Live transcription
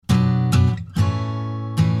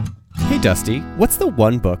Dusty, what's the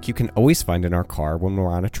one book you can always find in our car when we're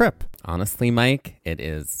on a trip? Honestly, Mike, it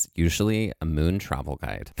is usually a Moon travel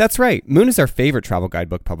guide. That's right. Moon is our favorite travel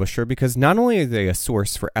guidebook publisher because not only are they a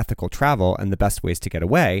source for ethical travel and the best ways to get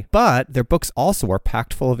away, but their books also are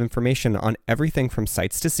packed full of information on everything from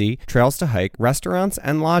sights to see, trails to hike, restaurants,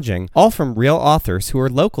 and lodging, all from real authors who are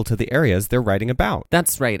local to the areas they're writing about.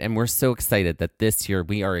 That's right, and we're so excited that this year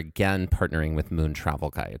we are again partnering with Moon Travel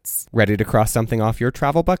Guides. Ready to cross something off your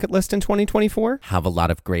travel bucket list in 2024? Have a lot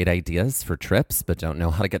of great ideas for trips, but don't know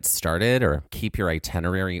how to get started or keep your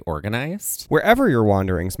itinerary organized? Wherever your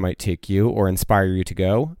wanderings might take you or inspire you to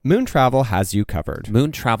go, Moon Travel has you covered.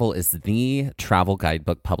 Moon Travel is the travel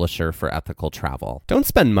guidebook publisher for ethical travel. Don't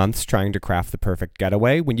spend months trying to craft the perfect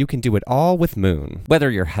getaway when you can do it all with Moon. Whether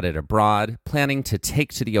you're headed abroad, planning to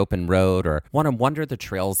take to the open road, or want to wander the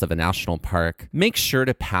trails of a national park, make sure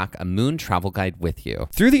to pack a Moon travel guide with you.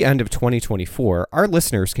 Through the end of 2024, our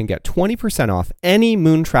listeners can get 20% off any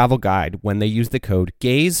Moon travel guide when they use the code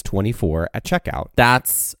GAZE24 at checkout.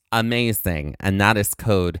 That's amazing. And that is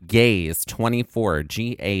code GAZE24,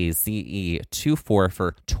 GAZE24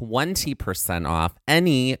 for 20% off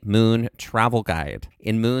any Moon travel guide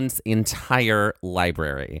in Moon's entire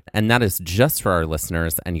library. And that is just for our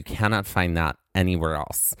listeners, and you cannot find that anywhere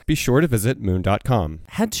else. Be sure to visit moon.com.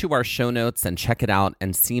 Head to our show notes and check it out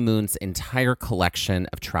and see Moon's entire collection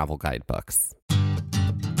of travel guidebooks.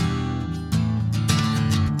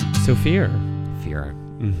 So fear. Fear.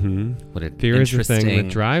 Mm-hmm. What an Fear is the interesting... thing that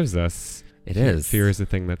drives us. It is. Fear is the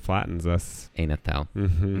thing that flattens us. Ain't it, though?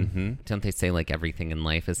 Mm-hmm. Mm-hmm. Don't they say, like, everything in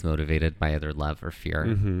life is motivated by either love or fear?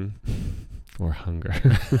 Mm-hmm. Or hunger.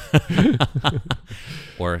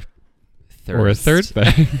 Or thirst. Or a third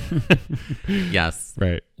thing. Yes.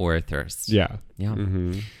 Right. Or thirst. Yeah. Yeah.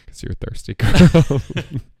 Mm-hmm. Because you're a thirsty girl.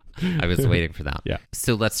 I was waiting for that. Yeah.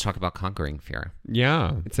 So let's talk about conquering fear.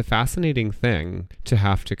 Yeah. It's a fascinating thing to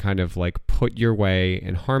have to kind of like put your way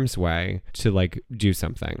in harm's way to like do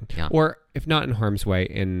something. Yeah. Or if not in harm's way,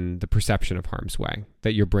 in the perception of harm's way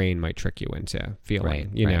that your brain might trick you into feeling, Right,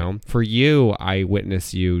 you know? For you, I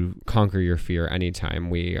witness you conquer your fear anytime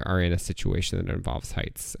we are in a situation that involves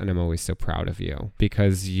heights. And I'm always so proud of you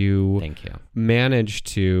because you Thank you. manage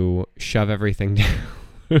to shove everything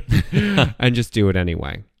down and just do it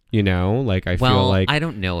anyway. You know, like I feel like I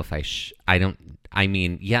don't know if I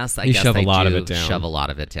mean, yes, I you guess shove I a lot do of it down. shove a lot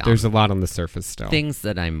of it down. There's a lot on the surface still. things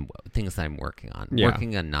that I'm working on. Yeah.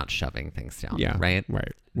 Working on not shoving things down. Yeah. Right?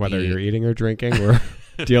 Right. Whether you're eating or drinking or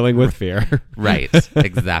dealing with fear. Right.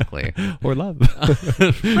 Exactly. Or love.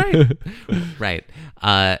 Right. Right.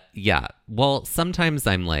 Yeah. Well, sometimes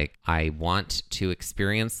I'm like, I want to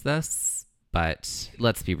experience this, but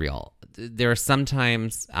let's be real. There are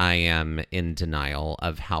sometimes I am in denial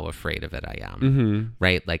of how afraid of it I am, Mm-hmm.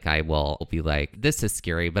 right? Like I will be like, this is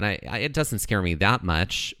scary, but it doesn't scare me that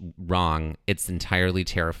much. Wrong. It's entirely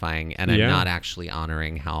terrifying. And I'm Yeah. not actually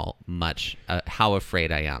honoring how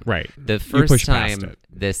afraid I am. Right. The You first push past time it.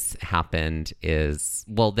 this happened is,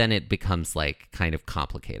 well, then it becomes like kind of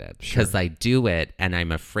complicated because Sure. I do it and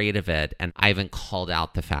I'm afraid of it and I haven't called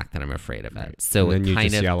out the fact that I'm afraid of it. So and then it you kind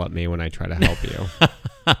just of yell at me when I try to help you.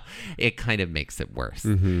 it kind of makes it worse.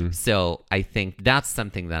 Mm-hmm. So I think that's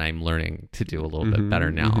something that I'm learning to do a little bit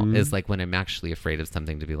better now is like when I'm actually afraid of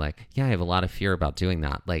something to be like, yeah, I have a lot of fear about doing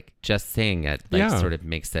that. Like just saying it like Yeah. sort of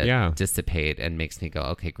makes it Yeah. dissipate and makes me go,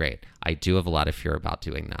 okay, great. I do have a lot of fear about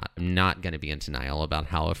doing that. I'm not going to be in denial about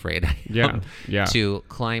how afraid I am Yeah. Yeah. to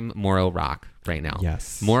climb Morro Rock right now.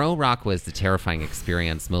 Yes. Morro Rock was a terrifying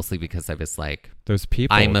experience mostly because I was like, Those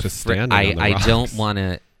people I'm just afraid. standing on the I rocks. don't want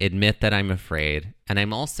to admit that I'm afraid. And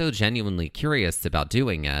I'm also genuinely curious about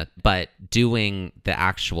doing it, but doing the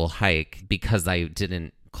actual hike because I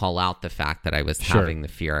didn't call out the fact that I was Sure. having the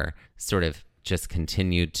fear sort of just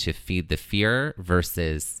continued to feed the fear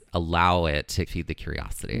versus allow it to feed the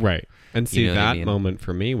curiosity. Right. And see, You know what I that mean? moment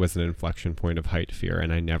for me was an inflection point of height fear,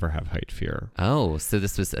 and I never have height fear. Oh, so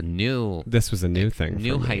this was a new... This was a new thing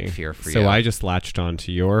New for me. height fear for so you. I just latched on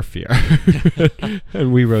to your fear.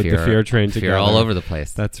 And we rode the fear train together. Fear all over the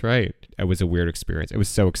place. That's right. It was a weird experience. It was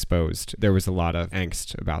so exposed. There was a lot of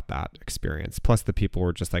angst about that experience. Plus, the people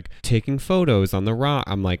were just like taking photos on the rock.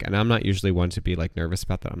 I'm like, and I'm not usually one to be like nervous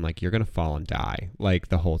about that. I'm like, you're going to fall and die like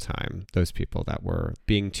the whole time. Those people that were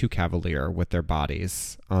being too cavalier with their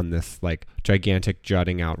bodies on this like gigantic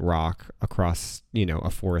jutting out rock across, you know, a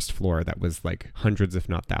forest floor that was like hundreds, if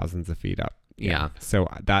not thousands of feet up. Yeah. So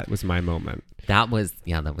that was my moment. That was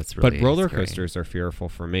really But roller scary. coasters are fearful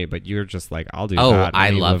for me, but you're just like, I'll do Oh, that. I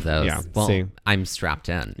And you love those. Yeah. Well, See? I'm strapped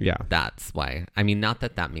in. Yeah. That's why. I mean, not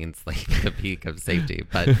that that means like the peak of safety,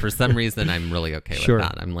 but for some reason I'm really okay Sure. with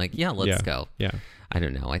that. I'm like, yeah, let's Yeah. go. Yeah. I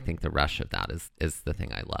don't know. I think the rush of that is the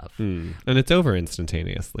thing I love. And it's over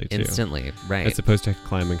instantaneously, too. Instantly, right. As opposed to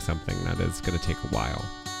climbing something that is going to take a while.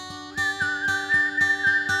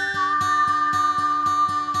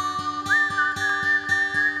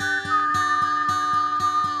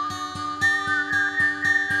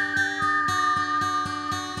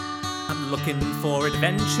 Looking for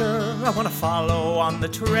adventure, I wanna follow on the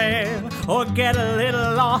trail, or get a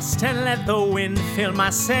little lost and let the wind fill my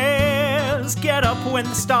sails. Get up when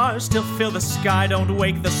the stars still fill the sky, don't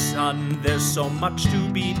wake the sun, there's so much to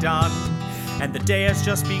be done, and the day has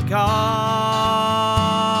just begun.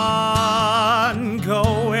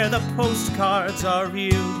 Go where the postcards are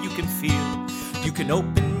real, you can feel, you can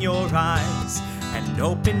open your eyes, and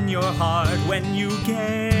open your heart when you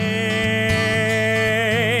gaze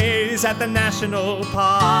at the national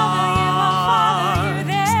park.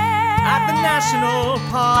 At the national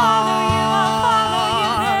park.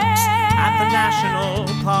 At the national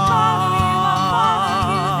park.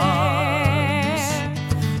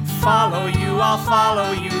 Follow you, I'll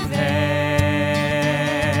follow you there.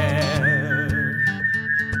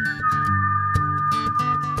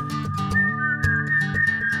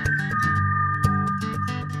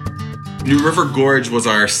 New River Gorge was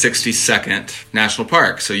our 62nd national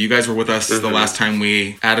park. So you guys were with us the last time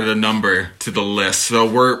we added a number to the list. So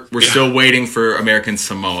we're still waiting for American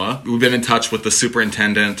Samoa. We've been in touch with the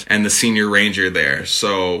superintendent and the senior ranger there.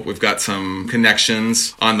 So we've got some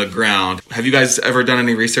connections on the ground. Have you guys ever done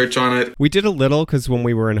any research on it? We did a little because when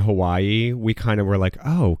we were in Hawaii, we kind of were like,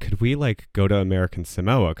 oh, could we like go to American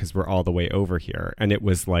Samoa because we're all the way over here? And it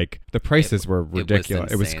was like the prices were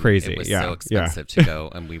ridiculous. It was crazy. It was yeah. so expensive to go,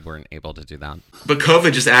 and we weren't able to do that. But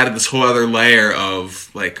COVID just added this whole other layer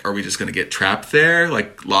of like, are we just going to get trapped there,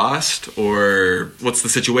 like lost, or what's the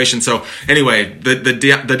situation? So anyway,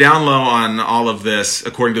 the down low on all of this,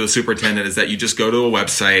 according to the superintendent, is that you just go to a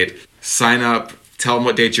website, sign up, tell them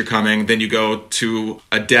what date you're coming, then you go to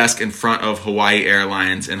a desk in front of Hawaii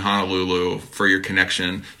Airlines in Honolulu for your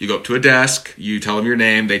connection. You go up to a desk, you tell them your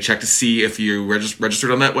name, they check to see if you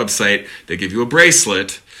registered on that website, they give you a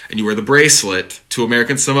bracelet, and you wear the bracelet to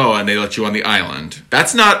American Samoa, and they let you on the island.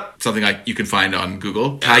 That's not something like you can find on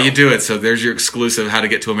Google. How you do it. So there's your exclusive how to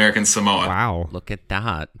get to American Samoa. Wow. Look at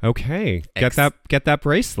that. Okay. Get that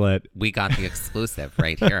bracelet. We got the exclusive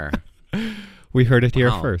right here. We heard it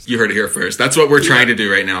here first. You heard it here first. That's what we're trying to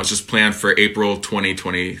do right now. It's just planned for April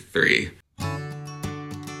 2023.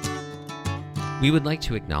 We would like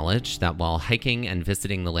to acknowledge that while hiking and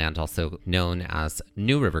visiting the land also known as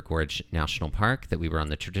New River Gorge National Park, that we were on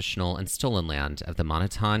the traditional and stolen land of the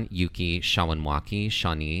Monoton, Yuki, Shawanoaki,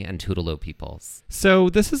 Shawnee, and Tutelo peoples. So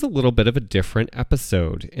this is a little bit of a different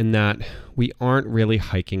episode in that we aren't really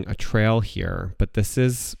hiking a trail here, but this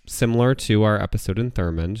is similar to our episode in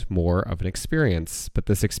Thurmond, more of an experience. But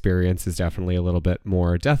this experience is definitely a little bit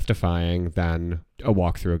more death-defying than a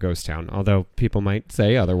walk through a ghost town, although people might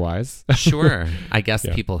say otherwise. Sure. I guess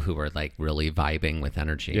people who are like really vibing with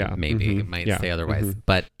energy maybe might say otherwise.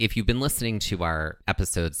 But if you've been listening to our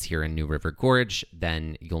episodes here in New River Gorge,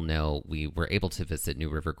 then you'll know we were able to visit New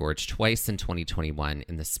River Gorge twice in 2021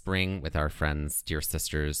 in the spring with our friends, dear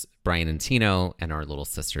sisters, Brian and Tino, and our little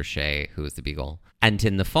sister Shay, who is the beagle. And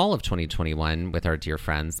in the fall of 2021 with our dear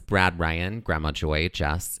friends, Brad Ryan, Grandma Joy,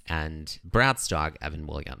 Jess, and Brad's dog, Evan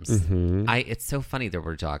Williams. It's so funny there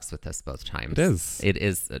were dogs with us both times. It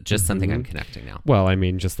is just something I'm connecting now. Well, I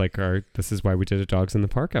mean, just like this is why we did a Dogs in the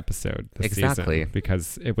Park episode this season,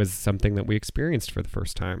 because it was something that we experienced for the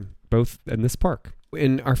first time, both in this park.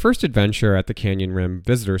 In our first adventure at the Canyon Rim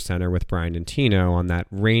Visitor Center with Brian and Tino on that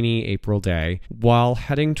rainy April day, while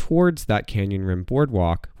heading towards that Canyon Rim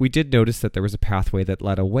boardwalk, we did notice that there was a pathway that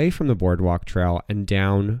led away from the boardwalk trail and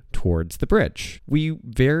down towards the bridge. We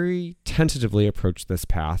very tentatively approached this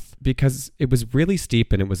path because it was really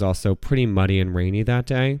steep and it was also pretty muddy and rainy that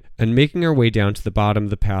day. And making our way down to the bottom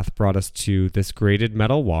of the path brought us to this graded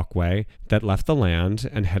metal walkway that left the land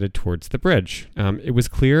and headed towards the bridge. It was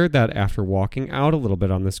clear that after walking out a little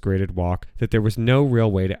bit on this graded walk that there was no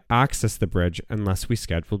real way to access the bridge unless we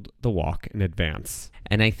scheduled the walk in advance.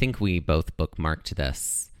 And I think we both bookmarked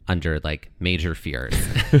this under like major fears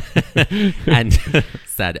and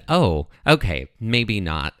said, oh, okay, maybe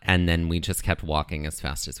not. And then we just kept walking as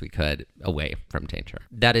fast as we could away from danger.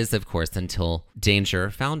 That is, of course, until danger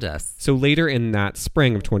found us. So later in that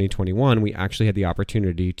spring of 2021, we actually had the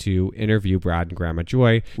opportunity to interview Brad and Grandma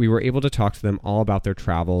Joy. We were able to talk to them all about their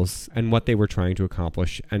travels and what they were trying to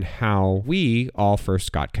accomplish and how we all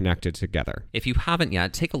first got connected together. If you haven't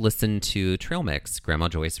yet, take a listen to Trail Mix, Grandma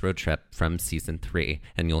Joy's Road Trip from season 3,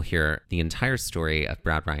 and you'll hear the entire story of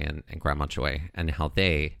Brad Ryan and Grandma Joy and how they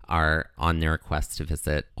They are on their quest to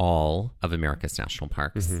visit all of America's national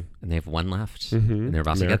parks, and they have one left, and they're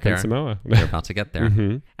about to get there. Samoa. They're about to get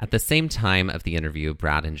there. At the same time of the interview,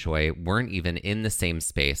 Brad and Joy weren't even in the same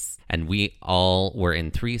space, and we all were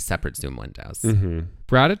in 3 separate Zoom windows.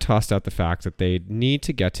 Brad had tossed out the fact that they'd need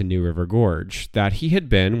to get to New River Gorge, that he had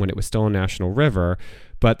been when it was still a national river,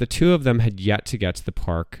 but the two of them had yet to get to the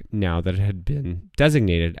park now that it had been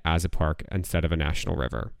designated as a park instead of a national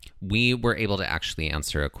river. We were able to actually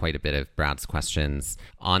answer quite a bit of Brad's questions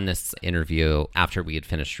on this interview after we had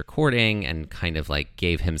finished recording, and kind of like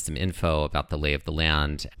gave him some info about the lay of the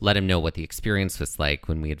land, let him know what the experience was like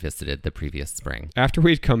when we had visited the previous spring. After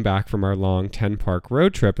we'd come back from our long 10-park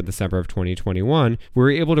road trip in December of 2021, we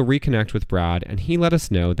were able to reconnect with Brad, and he let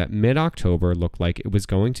us know that mid-October looked like it was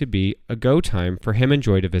going to be a go time for him and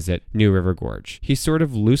Joy to visit New River Gorge. He sort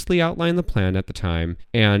of loosely outlined the plan at the time,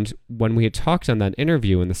 and when we had talked on that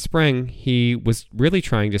interview in the spring, he was really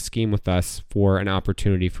trying to scheme with us for an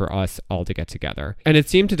opportunity for us all to get together. And it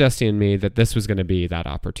seemed to Dusty and me that this was going to be that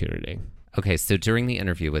opportunity. Okay, so during the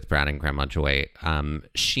interview with Brad and Grandma Joy,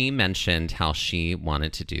 she mentioned how she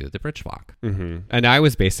wanted to do the bridge walk. And I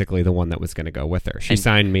was basically the one that was going to go with her. She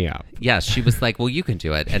signed me up. Yeah, she was like, well, you can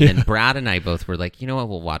do it. And then Brad and I both were like, you know what,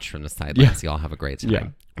 we'll watch from the sidelines. Y'all have a great time. Yeah.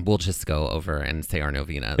 We'll just go over and say our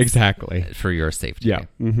novenas. Exactly. For your safety. Yeah.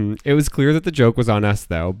 It was clear that the joke was on us,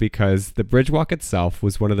 though, because the bridge walk itself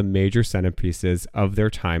was one of the major centerpieces of their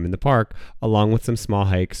time in the park, along with some small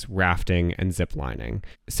hikes, rafting, and zip lining.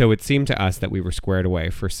 So it seemed to us that we were squared away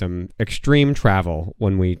for some extreme travel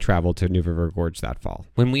when we traveled to New River Gorge that fall.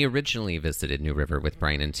 When we originally visited New River with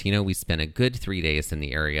Brian and Tino, we spent a good 3 days in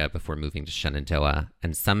the area before moving to Shenandoah,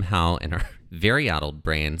 and somehow in our very addled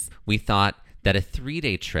brains, we thought that a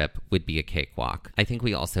 3-day trip would be a cakewalk. I think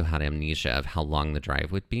we also had amnesia of how long the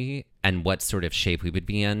drive would be and what sort of shape we would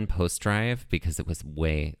be in post-drive, because it was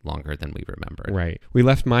way longer than we remembered. Right. We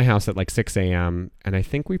left my house at like 6 a.m. and I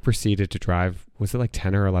think we proceeded to drive, was it like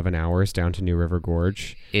 10 or 11 hours down to New River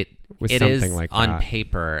Gorge? It something is like on that.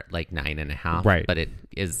 Paper like 9.5, right, but it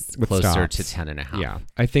is with closer stops to 10.5. Yeah.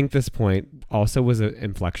 I think this point also was an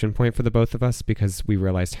inflection point for the both of us, because we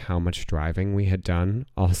realized how much driving we had done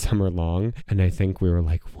all summer long. And I think we were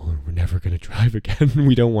like, well, we're never going to drive again.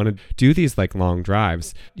 We don't want to do these like long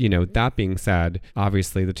drives. You know, that being said,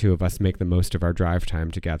 obviously the two of us make the most of our drive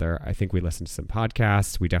time together. I think we listened to some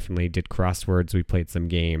podcasts. We definitely did crosswords. We played some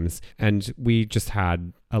games, and we just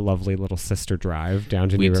had a lovely little sister drive down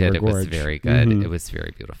to New River Gorge. It was very good. It was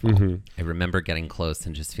very beautiful. I remember getting close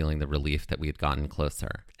and just feeling the relief that we had gotten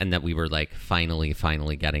closer, and that we were like finally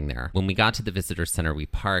getting there. When we got to the visitor center, we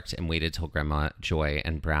parked and waited till Grandma Joy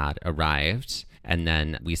and Brad arrived. And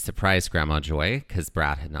then we surprised Grandma Joy because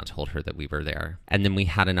Brad had not told her that we were there. And then we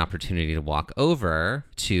had an opportunity to walk over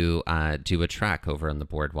to do a trek over on the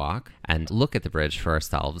boardwalk and look at the bridge for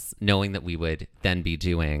ourselves, knowing that we would then be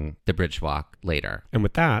doing the bridge walk later. And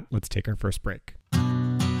with that, let's take our first break.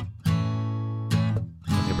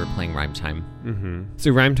 Okay, we're playing Rhyme Time.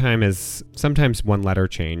 So Rhyme Time is sometimes one letter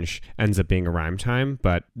change ends up being a rhyme time,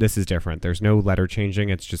 but this is different. There's no letter changing.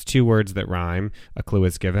 It's just 2 words that rhyme. A clue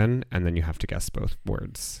is given, and then you have to guess both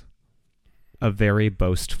words. A very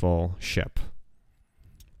boastful ship.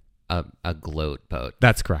 A gloat boat.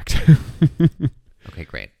 That's correct. Okay,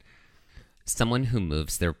 great. Someone who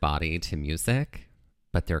moves their body to music,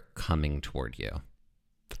 but they're coming toward you.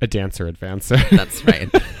 A dancer advancer. That's right.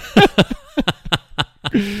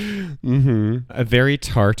 A very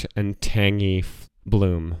tart and tangy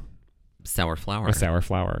bloom. Sour flower. A sour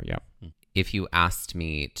flower, yep. If you asked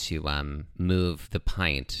me to move the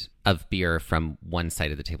pint of beer from one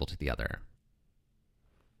side of the table to the other.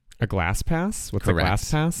 A glass pass? What's Correct. a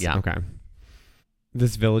glass pass? Yeah. Okay.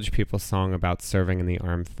 This Village People song about serving in the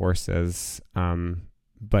armed forces,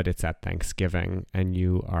 but it's at Thanksgiving, and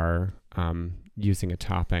you are using a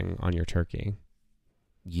topping on your turkey.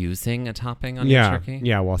 Using a topping on your turkey?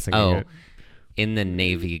 Yeah, while singing it. In the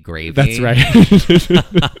Navy gravy. That's right.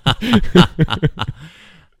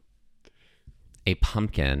 A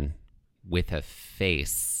pumpkin with a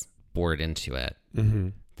face bored into it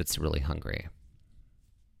that's really hungry.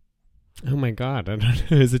 Oh my God. I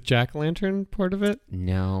don't know. Is it jack-o'-lantern part of it?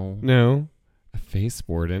 No. No. A face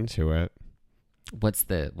bored into it. What's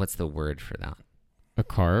the word for that? A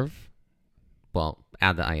carve? Well,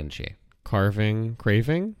 add the ing. Carving?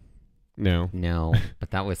 Craving? No. No,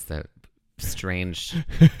 but that was the strange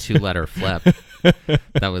 2-letter flip.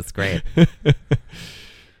 That was great.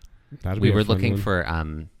 That'd We be a were fun looking one.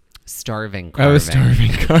 for starving carving. Oh,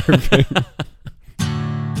 starving carving.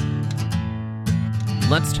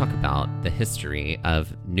 Let's talk about the history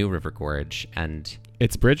of New River Gorge and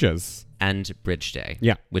It's bridges. And Bridge Day.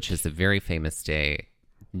 Yeah. Which is a very famous day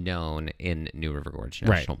known in New River Gorge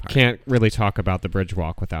National Park. Can't really talk about the bridge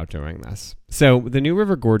walk without doing this. So the New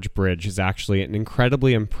River Gorge Bridge is actually an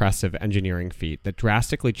incredibly impressive engineering feat that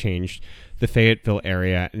drastically changed the Fayetteville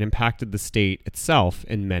area and impacted the state itself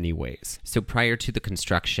in many ways. So prior to the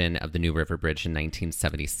construction of the New River Bridge in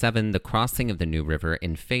 1977, the crossing of the New River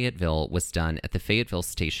in Fayetteville was done at the Fayetteville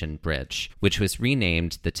Station Bridge, which was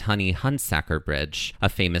renamed the Tunney Hunsaker Bridge, a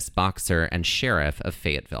famous boxer and sheriff of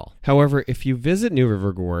Fayetteville. However, if you visit New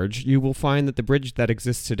River Gorge, you will find that the bridge that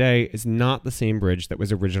exists today is not the same bridge that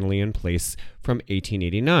was originally in place from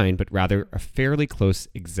 1889, but rather a fairly close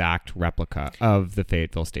exact replica of the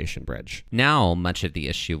Fayetteville Station Bridge. Now, much of the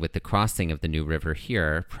issue with the crossing of the New River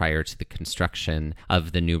here prior to the construction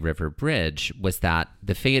of the New River Bridge was that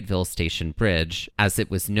the Fayetteville Station Bridge, as it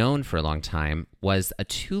was known for a long time, was a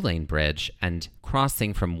 2-lane bridge, and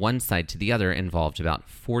crossing from one side to the other involved about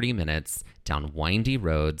 40 minutes down windy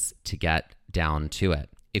roads to get down to it.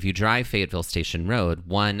 If you drive Fayetteville Station Road,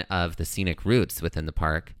 one of the scenic routes within the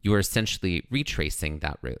park, you are essentially retracing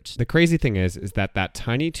that route. The crazy thing is that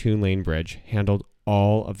tiny 2-lane bridge handled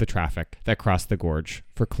all of the traffic that crossed the gorge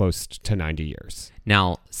for close to 90 years.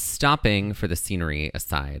 Now, stopping for the scenery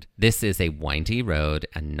aside, this is a windy road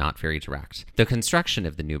and not very direct. The construction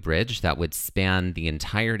of the new bridge that would span the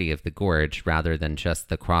entirety of the gorge rather than just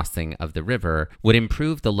the crossing of the river would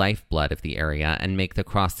improve the lifeblood of the area and make the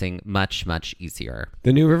crossing much, much easier.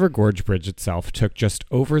 The New River Gorge Bridge itself took just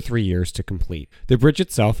over 3 years to complete. The bridge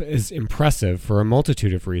itself is impressive for a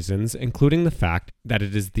multitude of reasons, including the fact that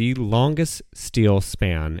it is the longest steel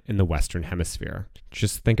span in the Western Hemisphere.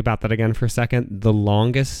 Just think about that again for a second. The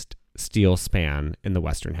longest steel span in the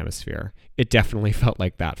Western Hemisphere. It definitely felt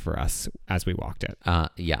like that for us as we walked it.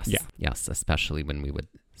 Yes. Yeah. Yes, especially when we would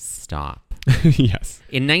stop. Yes.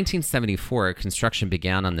 In 1974, construction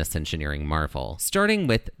began on this engineering marvel, starting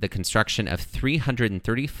with the construction of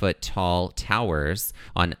 330-foot tall towers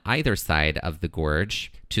on either side of the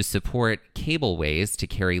gorge to support cableways to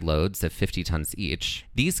carry loads of 50 tons each.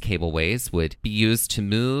 These cableways would be used to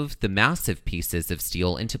move the massive pieces of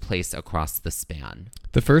steel into place across the span.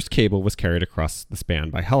 The first cable was carried across the span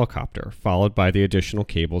by helicopter, followed by the additional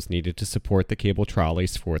cables needed to support the cable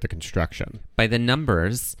trolleys for the construction. By the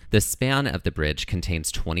numbers, the span of the bridge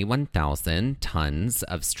contains 21,000 tons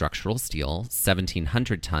of structural steel,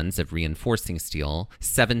 1,700 tons of reinforcing steel,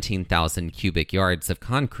 17,000 cubic yards of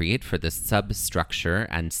concrete for the substructure,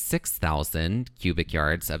 and 6,000 cubic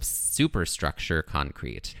yards of superstructure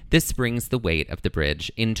concrete. This brings the weight of the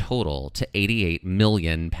bridge in total to 88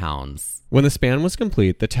 million pounds. When the span was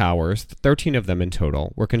complete, the towers, 13 of them in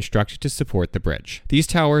total, were constructed to support the bridge. These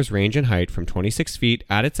towers range in height from 26 feet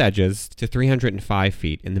at its edges to 305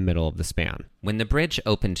 feet in the middle of the span. When the bridge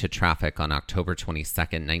opened to traffic on October 22,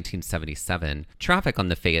 1977, traffic on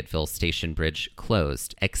the Fayetteville Station Bridge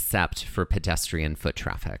closed, except for pedestrian foot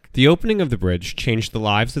traffic. The opening of the bridge changed the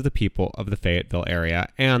lives of the people of the Fayetteville area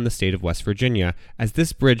and the state of West Virginia, as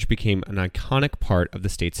this bridge became an iconic part of the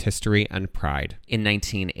state's history and pride. In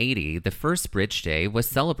 1980, the first Bridge Day was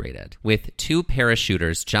celebrated, with 2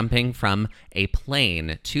 parachuters jumping from a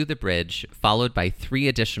plane to the bridge, followed by 3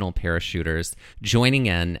 additional parachuters joining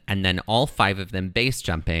in, and then all 5 of them base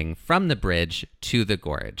jumping from the bridge to the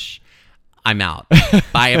gorge. I'm out.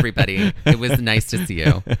 Bye, everybody. It was nice to see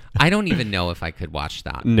you. I don't even know if I could watch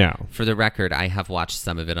that. No. For the record, I have watched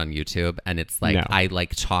some of it on YouTube, and it's like No. I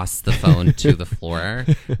toss the phone to the floor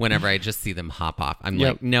whenever I just see them hop off. I'm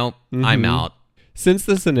like, nope, I'm out. Since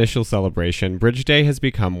this initial celebration, Bridge Day has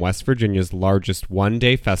become West Virginia's largest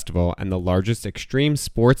one-day festival and the largest extreme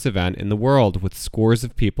sports event in the world, with scores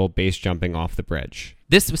of people base jumping off the bridge.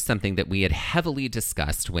 This was something that we had heavily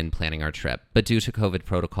discussed when planning our trip, but due to COVID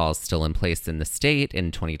protocols still in place in the state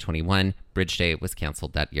in 2021, Bridge Day was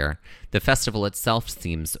canceled that year. The festival itself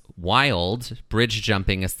seems wild, bridge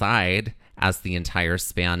jumping aside, as the entire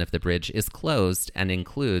span of the bridge is closed and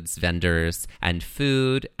includes vendors and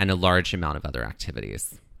food and a large amount of other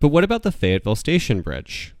activities. But what about the Fayetteville Station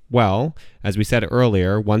Bridge? Well, as we said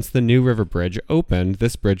earlier, once the New River Bridge opened,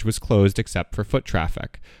 this bridge was closed except for foot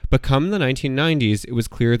traffic. But come the 1990s, it was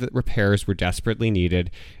clear that repairs were desperately needed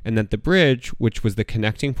and that the bridge, which was the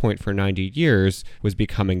connecting point for 90 years, was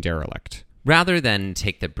becoming derelict. Rather than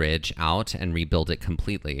take the bridge out and rebuild it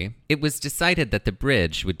completely, it was decided that the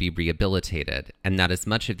bridge would be rehabilitated and that as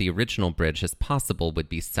much of the original bridge as possible would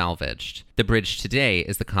be salvaged. The bridge today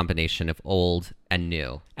is a combination of old and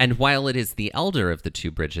new. And while it is the elder of the 2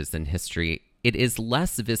 bridges in history, it is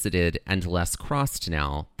less visited and less crossed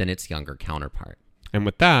now than its younger counterpart. And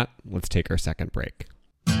with that, let's take our second break.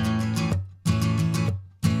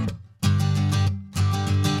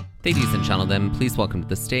 Ladies and gentlemen, please welcome to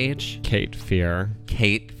the stage Kate Fear.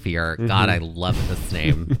 Kate Fear. God, I love this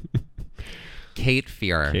name. Kate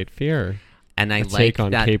Fear. Kate Fear. And I A like take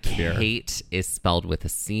on that Cape Fear. Kate is spelled with a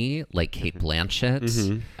C, like Kate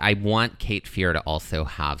Blanchett. I want Kate Fear to also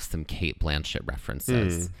have some Kate Blanchett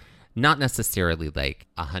references. Not necessarily like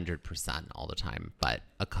 100% all the time, but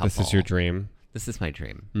a couple. This is your dream. This is my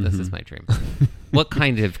dream. This is my dream. What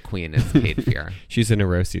kind of queen is Kate Fear? She's a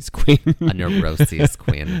neuroses queen. A neuroses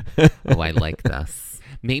queen. Oh, I like this.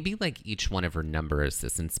 Maybe like each one of her numbers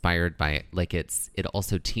is inspired by like it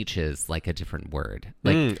also teaches like a different word.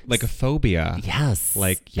 Like a phobia. Yes.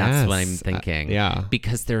 Like, that's what yes. I'm thinking. Yeah.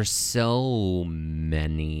 Because there's so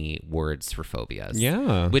many words for phobias.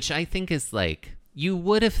 Yeah. Which I think is like, you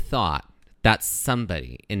would have thought that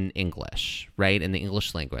somebody in English, right, in the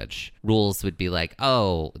English language, rules would be like,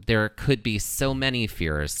 oh, there could be so many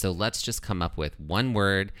fears, so let's just come up with one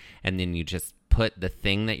word, and then you just put the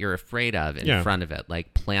thing that you're afraid of in front of it,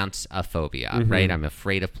 like plant-a-phobia, right? I'm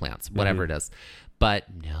afraid of plants, whatever it is. But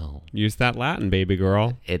no. Use that Latin, baby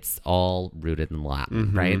girl. It's all rooted in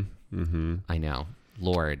Latin, right? I know.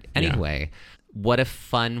 Lord. Anyway, what a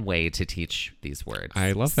fun way to teach these words.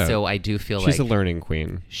 I love that. So I do feel She's like a learning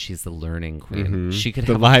queen. she's a learning queen. She could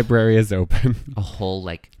The have library is open. a whole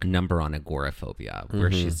like number on agoraphobia where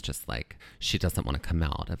she's just like, she doesn't want to come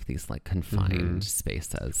out of these like confined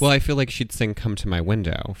spaces. Well, I feel like she'd sing Come to My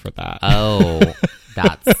Window for that. Oh,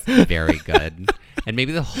 that's very good. And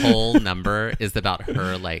maybe the whole number is about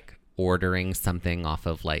her like ordering something off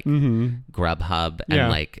of like Grubhub and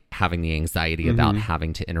like having the anxiety about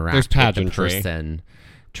having to interact There's with the pageantry. person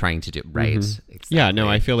trying to do right. Exactly. Yeah, no,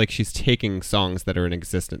 I feel like she's taking songs that are in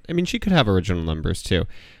existence. I mean, she could have original numbers too,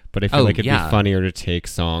 but I feel like it'd be funnier to take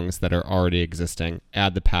songs that are already existing,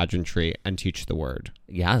 add the pageantry, and teach the word.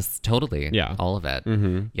 Yes, totally. Yeah. All of it.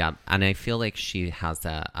 Yeah. And I feel like she has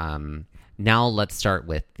a now let's start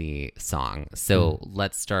with the song. So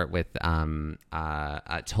let's start with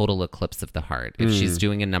a Total Eclipse of the Heart. If she's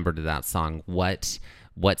doing a number to that song, what's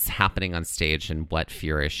happening on stage and what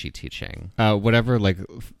fear is she teaching? Whatever, like,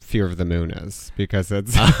 Fear of the Moon is, because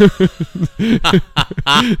it's...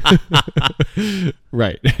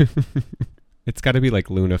 Right. It's got to be like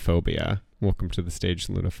Lunophobia. Welcome to the stage,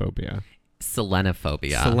 Lunophobia.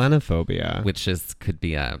 Selenophobia. Selenophobia. Which could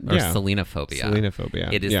be selenophobia.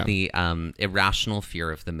 Selenophobia. It is the irrational fear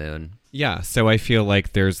of the moon. Yeah, so I feel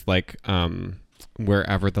like there's like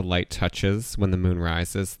wherever the light touches when the moon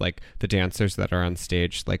rises, like the dancers that are on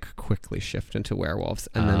stage like quickly shift into werewolves,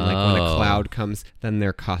 and then like when a cloud comes, then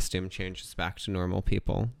their costume changes back to normal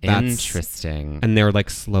people. Interesting. And they're like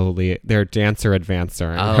slowly, they're dancer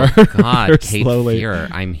advancer. Oh God, Kate slowly... Fear,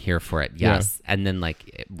 I'm here for it. Yes, and then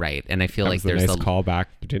like right, and I feel like there's a nice callback.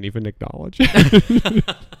 You didn't even acknowledge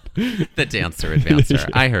the dancer advancer.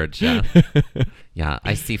 I heard you. Yeah,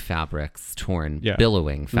 I see fabrics torn,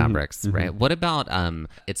 billowing fabrics, right? What about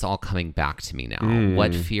It's All Coming Back to Me Now?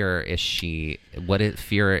 What fear is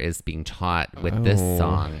fear is being taught with this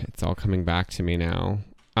song? It's all coming back to me now.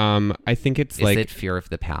 I think it's is it fear of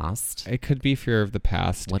the past? It could be fear of the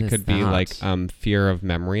past. What it is could be like fear of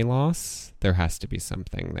memory loss. There has to be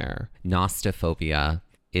something there. Nostophobia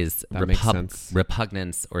is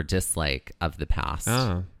repugnance or dislike of the past.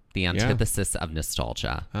 The antithesis of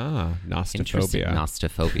nostalgia. Nostophobia.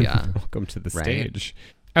 Nostophobia. Welcome to the stage.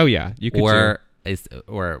 Oh yeah, you could.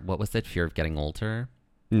 Or what was it? Fear of getting older?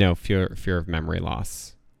 No, fear of memory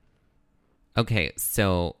loss. Okay,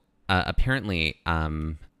 so apparently,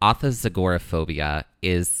 agoraphobia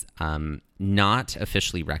is not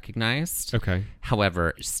officially recognized. Okay.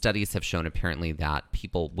 However, studies have shown apparently that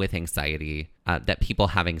people with anxiety, people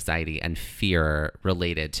have anxiety and fear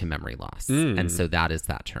related to memory loss. And so that is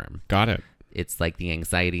that term. Got it. It's like the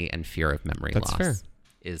anxiety and fear of memory That's loss. Fair.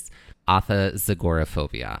 Is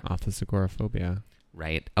agoraphobia. Agoraphobia.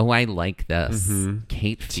 Right. Oh, I like this.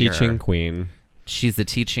 Kate Fear. Teaching queen. She's a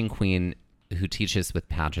teaching queen who teaches with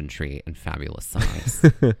pageantry and fabulous songs.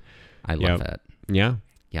 I love it. Yeah.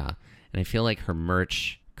 Yeah. And I feel like her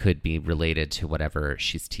merch could be related to whatever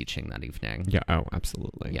she's teaching that evening. Yeah. Oh,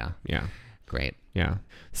 absolutely. Yeah. Yeah. Great. Yeah.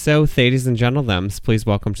 So, ladies and gentlemen, please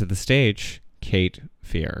welcome to the stage, Kate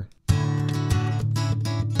Fear.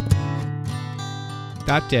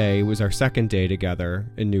 That day was our second day together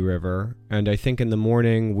in New River, and I think in the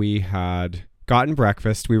morning we had gotten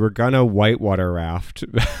breakfast. We were gonna whitewater raft,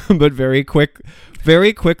 but very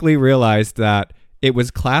quickly realized that it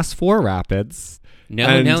was Class 4 rapids.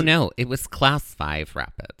 No. It was Class 5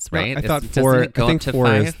 rapids, right? I thought 4. I think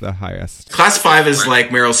 4 is the highest. Class 5 is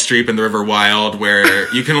like Meryl Streep in The River Wild, where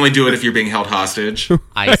you can only do it if you're being held hostage.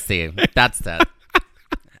 I see. That's it.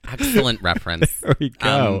 Excellent reference. There we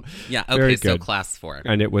go. Yeah. Very Okay. So good. class 4.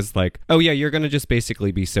 And it was like, oh yeah, you're going to just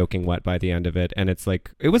basically be soaking wet by the end of it. And it's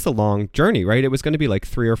like, it was a long journey, right? It was going to be like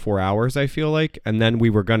 3 or 4 hours, I feel like. And then we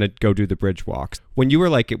were going to go do the bridge walks. When you were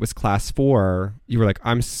like, it was class 4, you were like,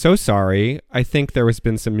 I'm so sorry. I think there has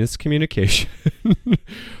been some miscommunication.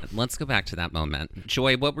 Let's go back to that moment.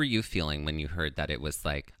 Joy, what were you feeling when you heard that it was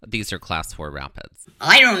like, these are class 4 rapids?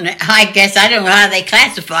 I don't know. I guess I don't know how they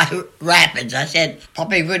classify rapids. I said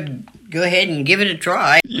probably would go ahead and give it a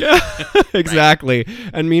try. Yeah, exactly.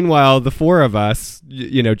 And meanwhile, the 4 of us,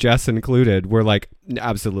 Jess included, were like,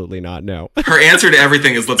 absolutely not, no. Her answer to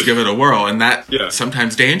everything is let's give it a whirl, and that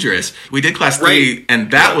sometimes dangerous. We did class 3,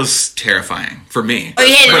 and that was terrifying for me. All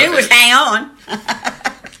you had to do was hang on.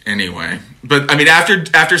 Anyway, but I mean,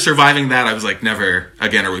 after surviving that, I was like, never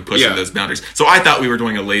again are we pushing those boundaries. So I thought we were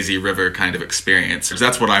doing a lazy river kind of experience.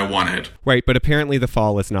 That's what I wanted. Right, but apparently the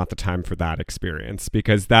fall is not the time for that experience,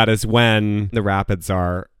 because that is when the rapids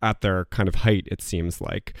are at their kind of height, it seems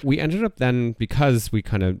like. We ended up then, because we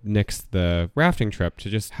kind of nixed the rafting trip, to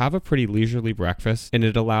just have a pretty leisurely breakfast, and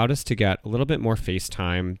it allowed us to get a little bit more face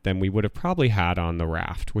time than we would have probably had on the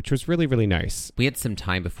raft, which was really, really nice. We had some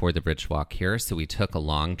time before the bridge walk here, so we took a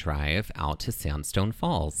long drive out to Sandstone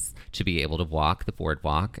Falls to be able to walk the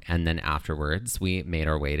boardwalk, and then afterwards we made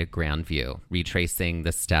our way to Grandview, retracing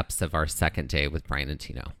the steps of our second day with Brian and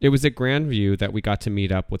Tino. It was at Grandview that we got to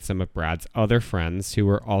meet up with some of Brad's other friends who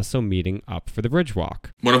were also meeting up for the bridge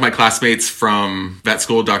walk. One of my classmates from vet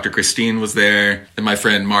school, Dr. Christine, was there, and my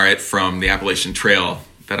friend Marit from the Appalachian Trail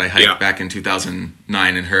that I hiked back in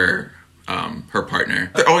 2009, and her partner.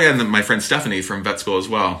 Oh yeah, and then my friend Stephanie from vet school as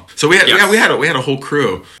well. So we had a whole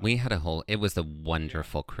crew. It was a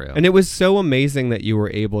wonderful crew. And it was so amazing that you were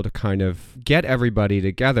able to kind of get everybody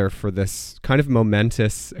together for this kind of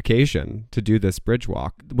momentous occasion to do this bridge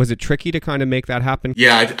walk. Was it tricky to kind of make that happen?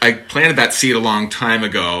 Yeah, I planted that seed a long time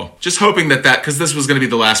ago, just hoping that because this was going to be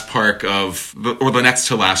the last park the next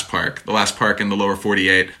to last park, the last park in the lower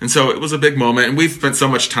 48. And so it was a big moment, and we've spent so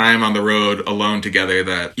much time on the road alone together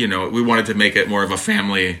that, we wanted to make it more of a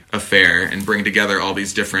family affair and bring together all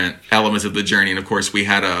these different elements of the journey. And of course, we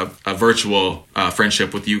had a virtual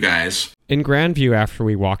friendship with you guys. In Grandview, after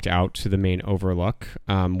we walked out to the main overlook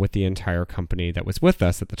with the entire company that was with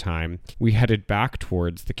us at the time, we headed back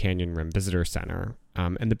towards the Canyon Rim Visitor Center.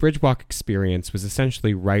 And the bridge walk experience was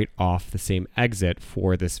essentially right off the same exit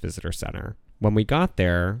for this visitor center. When we got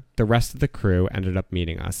there, the rest of the crew ended up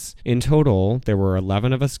meeting us. In total, there were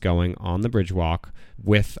 11 of us going on the bridge walk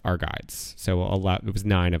with our guides. So it was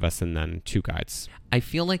 9 of us and then 2 guides. I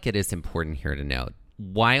feel like it is important here to note,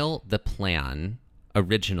 while the plan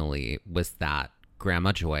originally was that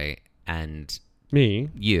Grandma Joy and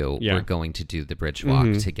you were going to do the bridge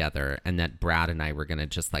walk together, and that Brad and I were going to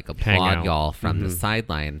just like applaud y'all from the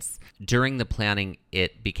sidelines. During the planning,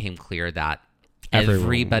 it became clear that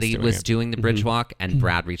everybody was doing the bridge walk, and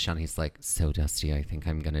Brad reached out and he's like, so Dusty, I think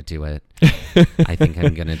I'm going to do it. I think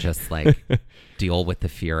I'm going to just like deal with the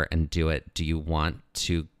fear and do it. Do you want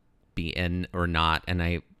to be in or not? And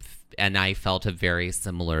I felt a very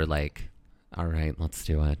similar like, all right, let's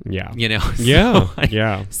do it.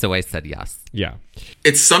 Yeah. So I said yes. Yeah.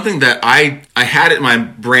 It's something that I had it in my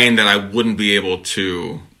brain that I wouldn't be able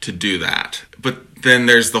to do that. But then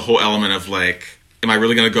there's the whole element of like, am I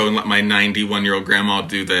really going to go and let my 91-year-old grandma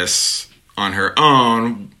do this on her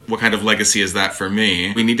own? What kind of legacy is that for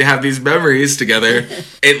me? We need to have these memories together.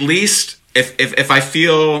 At least if I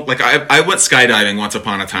feel like I went skydiving once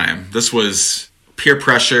upon a time. This was peer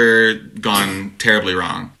pressure gone terribly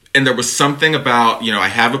wrong. And there was something about, I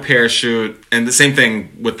have a parachute, and the same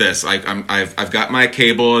thing with this. I've got my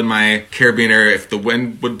cable and my carabiner. If the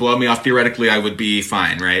wind would blow me off, theoretically, I would be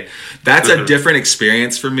fine, right? That's a different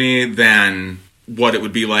experience for me than what it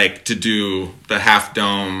would be like to do the Half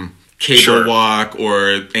Dome cable walk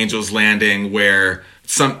or Angel's Landing, where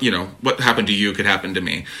what happened to you could happen to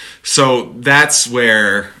me. So that's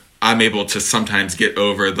where I'm able to sometimes get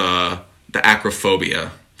over the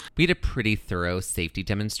acrophobia. We had a pretty thorough safety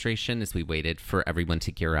demonstration as we waited for everyone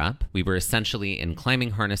to gear up. We were essentially in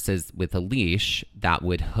climbing harnesses with a leash that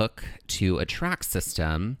would hook to a track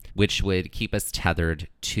system, which would keep us tethered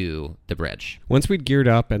to the bridge. Once we'd geared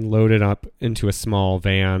up and loaded up into a small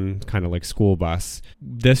van, kind of like school bus,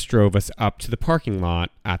 this drove us up to the parking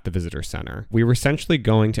lot at the visitor center. We were essentially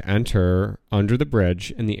going to enter under the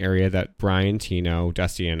bridge in the area that Brian, Tino,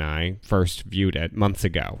 Dusty, and I first viewed it months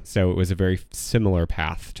ago. So it was a very similar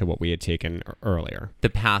path to what we had taken earlier. The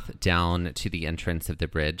path down to the entrance of the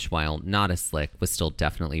bridge, while not as slick, was still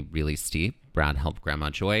definitely really steep. Brad helped Grandma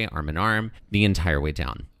Joy arm in arm the entire way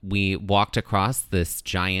down. We walked across this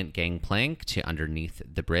giant gangplank to underneath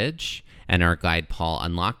the bridge, and our guide Paul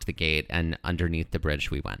unlocked the gate, and underneath the bridge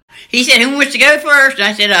we went. He said, "Who wants to go first?" And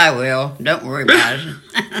I said, "I will. Don't worry about it."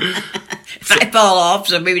 If I fall off,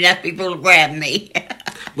 so maybe that people will grab me.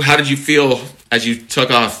 How did you feel as you took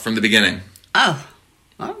off from the beginning? Oh,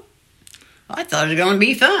 well, I thought it was going to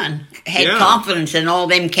be fun. I had confidence in all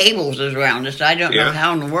them cables around us. I don't know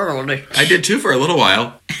how in the world. I did too for a little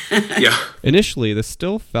while. Initially, this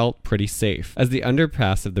still felt pretty safe, as the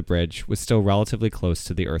underpass of the bridge was still relatively close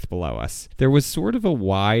to the earth below us. There was sort of a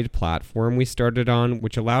wide platform we started on,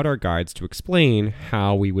 which allowed our guides to explain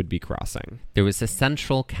how we would be crossing. There was a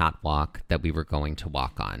central catwalk that we were going to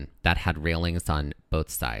walk on that had railings on both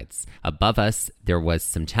sides. Above us, there was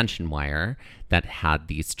some tension wire that had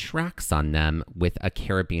these tracks on them with a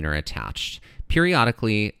carabiner attached.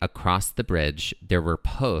 Periodically, across the bridge, there were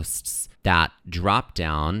posts that dropped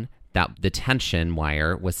down that the tension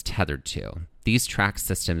wire was tethered to. These track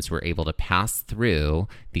systems were able to pass through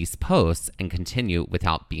these posts and continue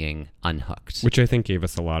without being unhooked. Which I think gave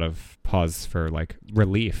us a lot of pause for like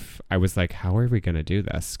relief. I was like, how are we going to do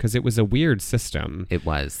this? Because it was a weird system. It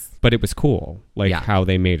was. But it was cool, like how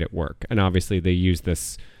they made it work. And obviously they used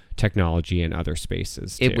this technology in other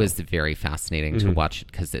spaces too. It was very fascinating to watch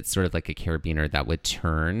it because it's sort of like a carabiner that would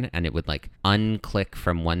turn and it would like unclick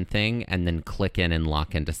from one thing and then click in and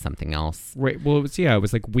lock into something else. Right. Well, it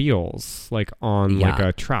was like wheels, like on like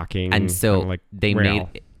a tracking. And so like they rail.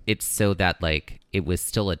 made it so that like it was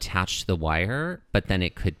still attached to the wire, but then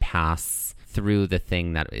it could pass through the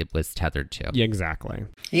thing that it was tethered to. Yeah, exactly.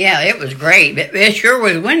 Yeah, it was great. But it sure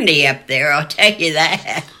was windy up there, I'll tell you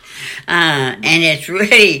that. And it's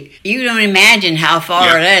really, you don't imagine how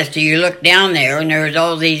far it is till you look down there and there's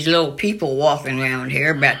all these little people walking around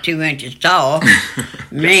here about 2 inches tall.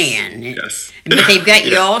 Man. Yes. But they've got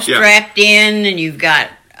you all strapped in and you've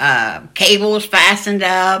got cables fastened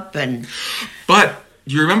up. But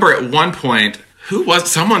you remember at one point,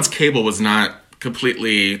 someone's cable was not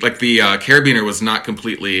completely, like the carabiner was not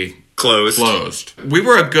completely closed. We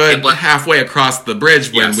were a good halfway across the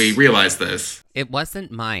bridge when we realized this. It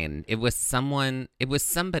wasn't mine. It was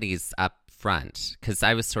somebody's up front because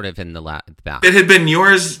I was sort of in the back. It had been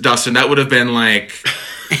yours, Dustin. That would have been like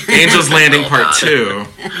Angel's Landing Part 2.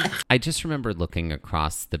 I just remember looking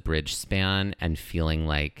across the bridge span and feeling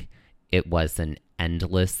like it was an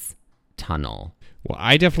endless tunnel. Well,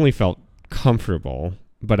 I definitely felt comfortable,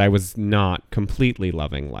 but I was not completely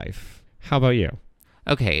loving life. How about you?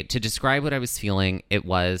 Okay, to describe what I was feeling, it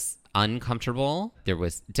was uncomfortable. There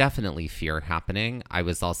was definitely fear happening. I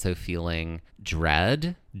was also feeling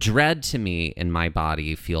dread. Dread to me in my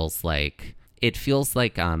body feels like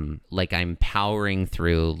I'm powering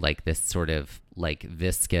through like this sort of like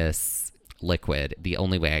viscous liquid, the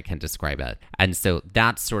only way I can describe it. And so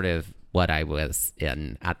that's sort of what I was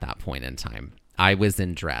in at that point in time. I was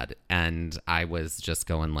in dread and I was just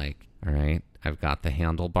going like, all right, I've got the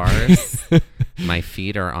handlebars. My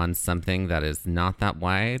feet are on something that is not that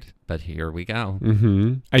wide, but here we go.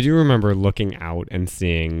 Mm-hmm. I do remember looking out and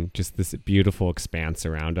seeing just this beautiful expanse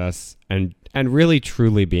around us and really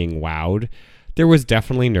truly being wowed. There was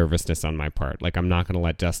definitely nervousness on my part. Like, I'm not going to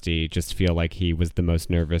let Dusty just feel like he was the most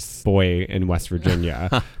nervous boy in West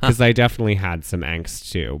Virginia, because I definitely had some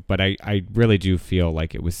angst too. But I really do feel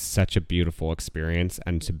like it was such a beautiful experience,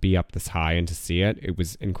 and to be up this high and to see it, it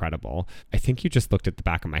was incredible. I think you just looked at the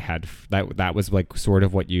back of my head. That was like sort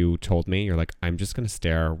of what you told me. You're like, I'm just going to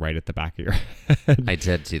stare right at the back of your head. I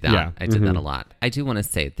did do that. Yeah. I did that a lot. I do want to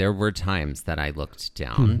say there were times that I looked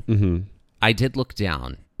down. Mm-hmm. I did look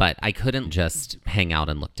down. But I couldn't just hang out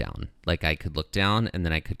and look down. Like, I could look down and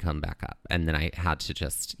then I could come back up. And then I had to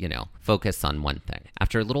just, focus on one thing.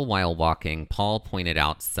 After a little while walking, Paul pointed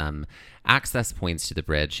out some access points to the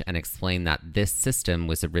bridge and explained that this system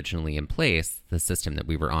was originally in place, the system that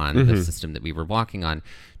we were on, the system that we were walking on,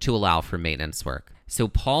 to allow for maintenance work. So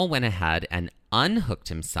Paul went ahead and unhooked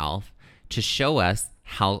himself to show us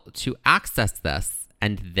how to access this.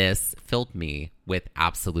 And this filled me with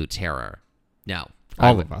absolute terror. No.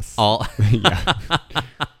 All of us. Yeah.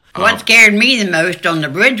 What scared me the most on the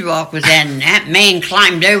bridge walk was that man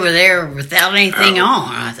climbed over there without anything on.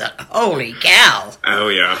 I thought, holy cow. Oh,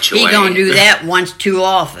 yeah. He gonna do that once too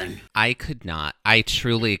often. I could not. I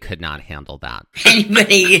truly could not handle that.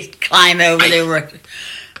 Anybody just climb over there.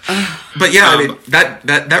 But yeah, I mean,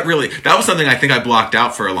 that was something I think I blocked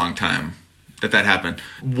out for a long time. That happened.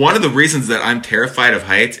 One of the reasons that I'm terrified of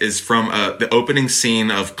heights is from the opening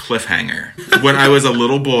scene of Cliffhanger when I was a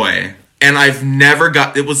little boy, and I've never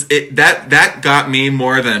got that got me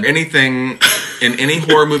more than anything in any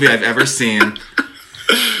horror movie I've ever seen.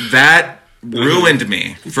 That ruined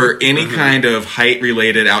me for any kind of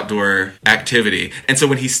height-related outdoor activity. And so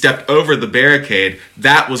when he stepped over the barricade,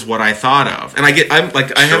 that was what I thought of. And I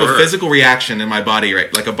have a physical reaction in my body,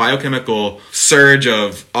 right? Like a biochemical surge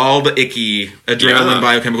of all the icky adrenaline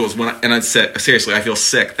biochemicals. And I said, seriously, I feel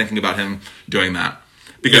sick thinking about him doing that.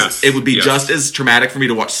 Because it would be just as traumatic for me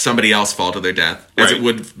to watch somebody else fall to their death as it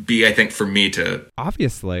would be, I think, for me to...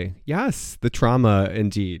 Obviously. Yes. The trauma,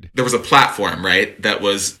 indeed. There was a platform, right, that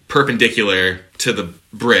was perpendicular to the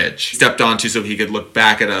bridge. He stepped onto so he could look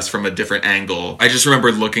back at us from a different angle. I just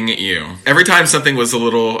remember looking at you. Every time something was a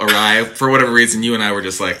little awry, for whatever reason, you and I were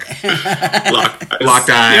just like... locked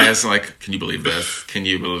eyes. Like, can you believe this? Can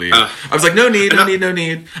you believe... I was like, no need.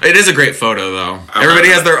 It is a great photo, though. Everybody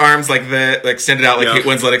has their arms like that, like extended out like Kate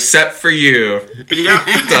Winslet, except for you.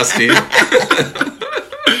 Dusty.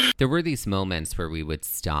 There were these moments where we would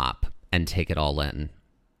stop and take it all in.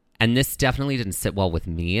 And this definitely didn't sit well with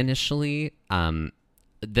me initially,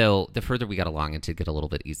 though the further we got along, it did get a little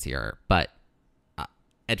bit easier. But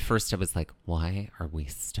at first I was like, why are we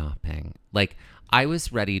stopping? Like, I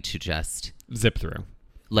was ready to just... zip through.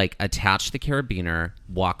 Like, attach the carabiner,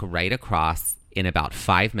 walk right across in about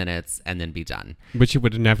 5 minutes, and then be done. Which it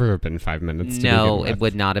would never have been 5 minutes to No, begin with. it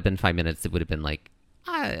would not have been 5 minutes. It would have been like,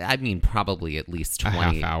 I mean, probably at least 20,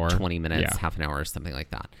 half hour. 20 minutes, Yeah. half an hour, or something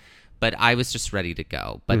like that. But I was just ready to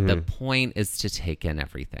go. But the point is to take in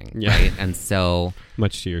everything, right? And so...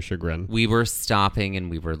 much to your chagrin. We were stopping and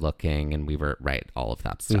we were looking and we were, all of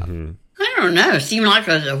that stuff. I don't know. It seemed like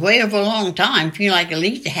it was a way of a long time. Feel like at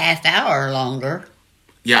least a half hour longer.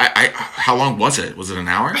 Yeah, how long was it? Was it an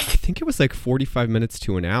hour? I think it was like 45 minutes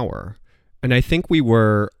to an hour. And I think we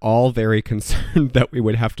were all very concerned that we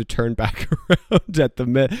would have to turn back around at the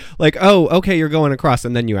mid. Like, oh, okay, you're going across,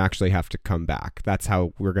 and then you actually have to come back. That's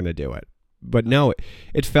how we're going to do it. But no,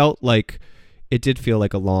 it felt like, it did feel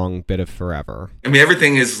like a long bit of forever. I mean,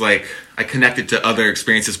 everything is like, I connected to other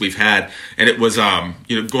experiences we've had. And it was,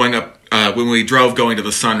 going up, when we drove going to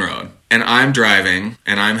the Sun Road. And I'm driving,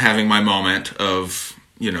 and I'm having my moment of...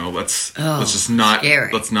 let's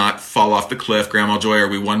not fall off the cliff. Grandma Joy, are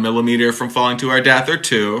we 1 millimeter from falling to our death or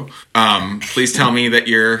 2? Please tell me that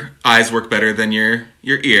your eyes work better than your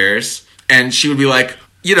ears. And she would be like,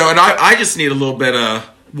 and I just need a little bit of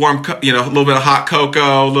warm, a little bit of hot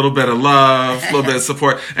cocoa, a little bit of love, a little bit of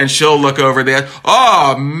support. And she'll look over there.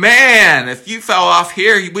 Oh man, if you fell off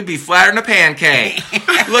here, you would be flatter than a pancake.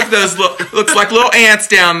 Look at those, looks like little ants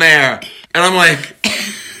down there. And I'm like...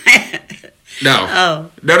 No.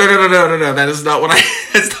 Oh. No. That is not what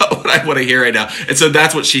that's not what I want to hear right now. And so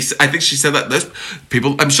that's what I think she said that those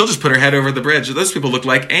people, she'll just put her head over the bridge. Those people look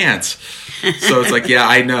like ants. So it's like, yeah,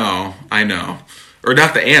 I know. Or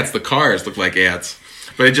not the ants, the cars look like ants.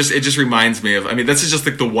 But it just reminds me of, this is just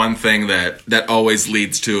like the one thing that always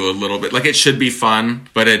leads to a little bit, like it should be fun,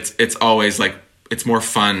 but it's always like, it's more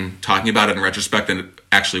fun talking about it in retrospect than it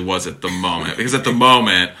actually was at the moment. Because at the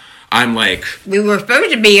moment, I'm like... We were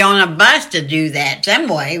supposed to be on a bus to do that some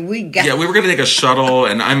way. We were going to take a shuttle,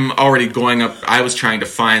 and I'm already going up. I was trying to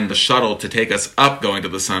find the shuttle to take us up going to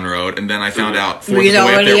the Sun Road, and then I found out fourth of the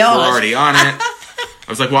way up there, we're already on it. I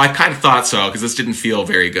was like, well, I kind of thought so, because this didn't feel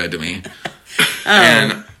very good to me.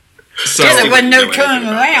 And so... Because there wasn't no turning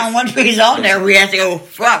around. Once we was on there, we had to go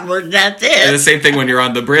frontward. That's it. And the same thing when you're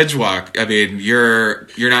on the bridge walk. You're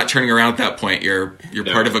not turning around at that point. You're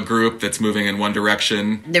part of a group that's moving in one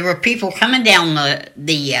direction. There were people coming down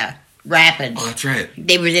the rapids. Oh, that's right.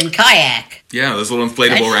 They was in kayak. Yeah, those little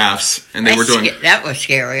inflatable rafts, and they were doing. That was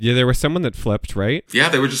scary. Yeah, there was someone that flipped, right? Yeah,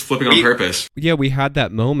 they were just flipping on purpose. Yeah, we had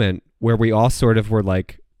that moment where we all sort of were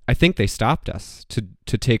like, I think they stopped us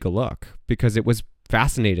to take a look because it was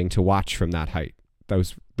fascinating to watch from that height.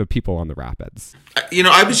 The people on the rapids.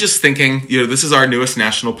 I was just thinking, this is our newest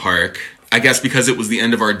national park. I guess because it was the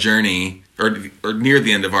end of our journey, or near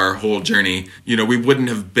the end of our whole journey, we wouldn't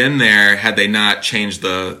have been there had they not changed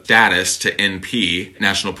the status to NP,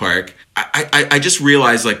 National Park. I just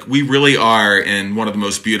realized, like, we really are in one of the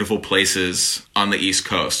most beautiful places on the East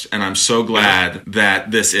Coast. And I'm so glad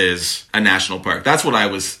that this is a national park. That's what I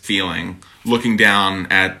was feeling, looking down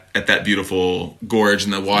at that beautiful gorge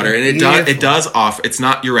in the water. And it does offer, it's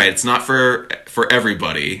not, you're right, it's not for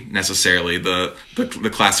everybody necessarily, the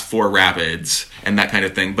class 4 rapids and that kind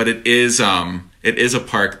of thing, but it is a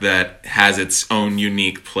park that has its own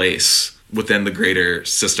unique place within the greater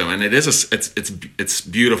system, and it's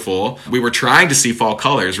beautiful. We were trying to see fall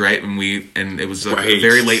colors, right? And it was a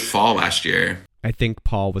very late fall last year. I think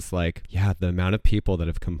Paul was like, yeah, the amount of people that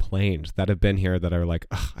have complained that have been here that are like,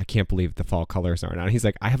 ugh, I can't believe the fall colors aren't out. He's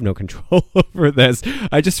like, I have no control over this.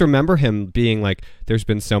 I just remember him being like, there's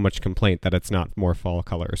been so much complaint that it's not more fall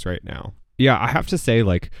colors right now. Yeah, I have to say,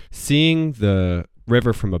 like, seeing the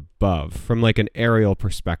river from above, from like an aerial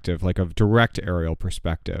perspective, like a direct aerial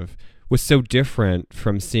perspective, was so different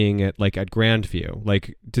from seeing it like at Grandview.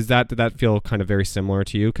 Like, did that feel kind of very similar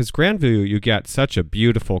to you? Because Grandview, you get such a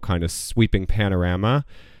beautiful kind of sweeping panorama.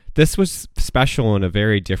 This was special in a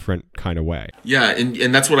very different kind of way. Yeah,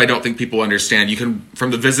 and that's what I don't think people understand. You can,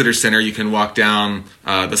 from the visitor center, you can walk down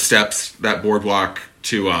the steps, that boardwalk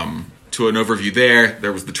to an overview there.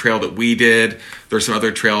 There was the trail that we did. There's some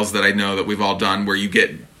other trails that I know that we've all done where you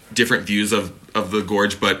get different views of the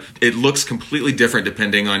gorge, but it looks completely different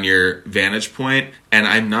depending on your vantage point, and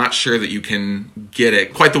I'm not sure that you can get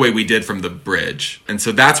it quite the way we did from the bridge. And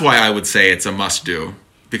so that's why I would say it's a must-do,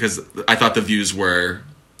 because I thought the views were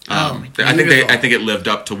I think it lived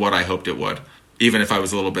up to what I hoped it would, even if I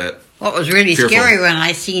was a little bit What was really fearful. scary when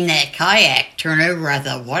I seen that kayak turn over, I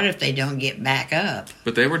thought, what if they don't get back up?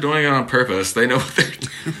 But they were doing it on purpose. They know what they're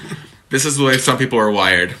doing. This is the way some people are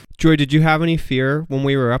wired. Joy, did you have any fear when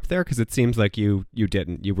we were up there? Because it seems like you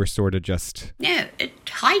didn't. You were sort of just... No,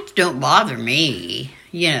 heights don't bother me,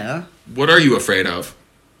 you know. What are you afraid of?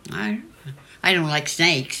 I don't like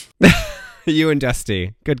snakes. You and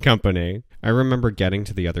Dusty, good company. I remember getting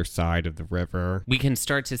to the other side of the river. We can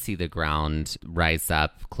start to see the ground rise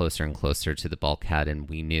up closer and closer to the bulkhead, and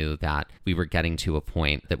we knew that we were getting to a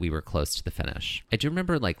point that we were close to the finish. I do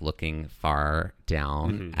remember like looking far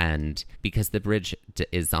down, and because the bridge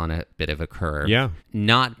is on a bit of a curve,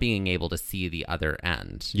 not being able to see the other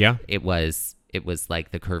end. Yeah. It was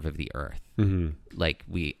like the curve of the earth. Like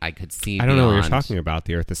I could see I don't know what you're beyond. talking about.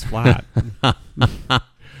 The earth is flat.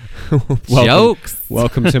 Jokes.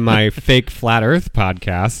 Welcome to my fake flat earth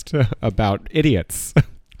podcast about idiots.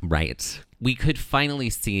 Right. We could finally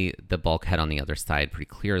see the bulkhead on the other side pretty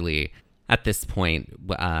clearly at this point.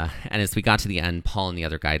 And as we got to the end, Paul and the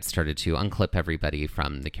other guides started to unclip everybody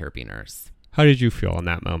from the carabiners. How did you feel in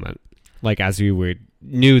that moment? Like as you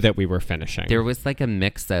knew that we were finishing. There was like a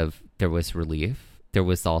mix of, there was relief. There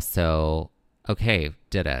was also, okay,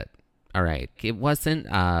 did it. All right. It wasn't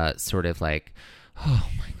sort of like, oh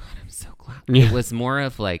my God, I'm so glad. Yeah. It was more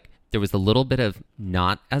of like, there was a little bit of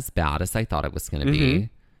not as bad as I thought it was going to be.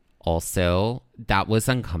 Also, that was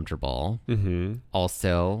uncomfortable.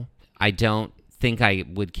 Also, I don't think I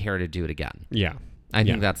would care to do it again. Yeah. I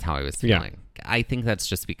think that's how I was Yeah. feeling. I think that's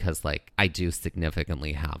just because like I do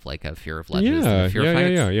significantly have like a fear of ledges and a fear of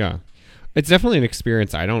heights. Yeah. It's definitely an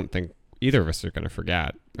experience I don't think either of us are going to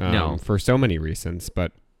forget. No. For so many reasons,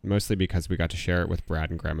 but mostly because we got to share it with Brad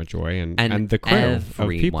and Grandma Joy and the crew of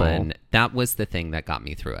people. Everyone. That was the thing that got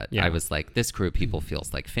me through it. Yeah. I was like, this crew of people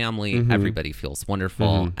feels like family. Everybody feels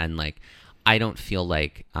wonderful. And like, I don't feel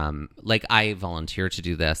like I volunteered to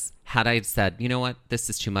do this. Had I said, you know what, this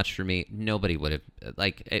is too much for me, nobody would have,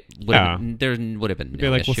 like, it would have, there would have been Be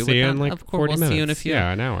no like, issue we'll see with you that. in like of course, 40 we'll minutes. see you in a few.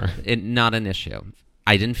 Yeah, an hour. Not an issue.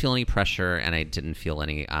 I didn't feel any pressure, and I didn't feel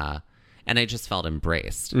any, and I just felt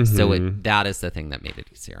embraced. So that is the thing that made it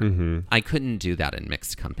easier. I couldn't do that in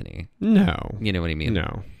mixed company. No. You know what I mean?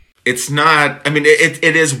 No. It's not, I mean,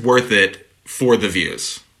 it is worth it for the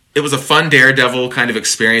views. It was a fun Daredevil kind of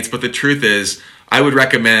experience, but the truth is, I would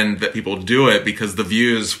recommend that people do it because the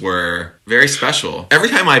views were very special. Every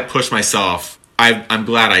time I push myself, I'm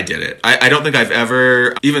glad I did it. I don't think I've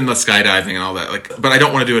ever, even the skydiving and all that, but I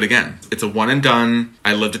don't want to do it again. It's a one and done.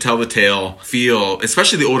 I live to tell the tale.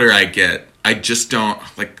 Especially the older I get, I just don't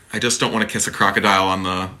want to kiss a crocodile on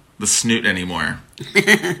the snoot anymore.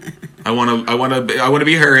 I want to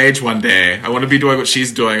be her age one day. I want to be doing what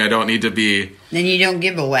she's doing. I don't need to be. Then you don't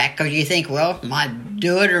give a whack because you think, well, might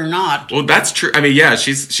do it or not. Well, that's true. I mean, yeah,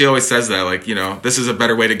 she always says that, like, you know, this is a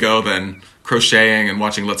better way to go than crocheting and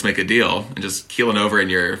watching Let's Make a Deal and just keeling over in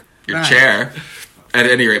your Right. chair. At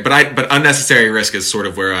any rate, but unnecessary risk is sort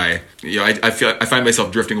of where I find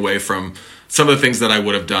myself drifting away from some of the things that I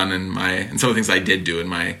would have done and some of the things I did do in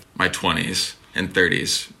my 20s and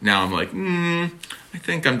 30s. Now I'm like, I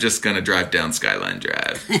think I'm just gonna drive down Skyline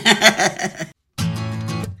Drive.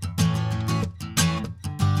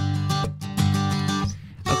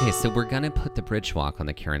 Okay, so we're going to put the bridge walk on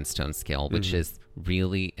the Karen Stone scale, which is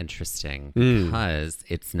really interesting because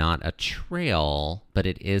it's not a trail, but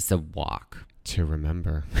it is a walk. To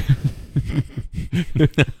remember.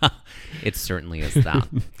 It certainly is that.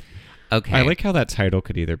 Okay. I like how that title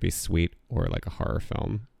could either be sweet or like a horror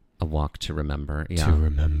film. A walk to remember. Yeah. To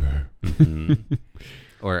remember.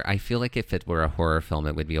 Or I feel like if it were a horror film,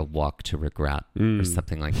 it would be a walk to regret or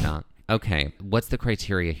something like that. Okay. What's the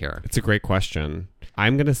criteria here? It's a great question.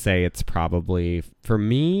 I'm going to say it's probably, for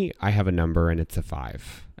me, I have a number and it's a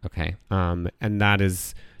 5. Okay. And that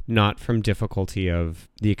is not from difficulty of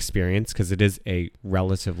the experience, because it is a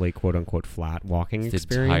relatively quote unquote flat walking It's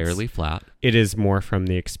experience. entirely flat. It is more from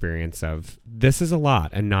the experience of this is a lot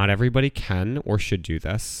and not everybody can or should do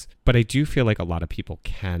this. But I do feel like a lot of people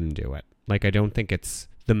can do it. Like, I don't think it's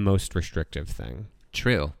the most restrictive thing.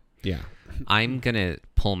 True. Yeah. I'm going to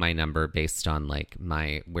pull my number based on like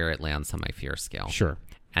where it lands on my fear scale. Sure.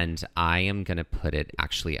 And I am going to put it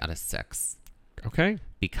actually at a 6. Okay.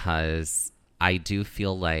 Because I do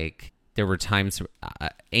feel like there were times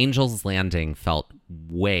Angel's Landing felt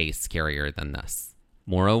way scarier than this.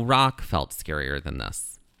 Morro Rock felt scarier than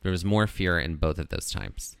this. There was more fear in both of those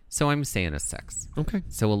times. So I'm saying a 6. Okay.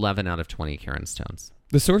 So 11 out of 20 Karen Stones.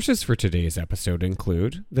 The sources for today's episode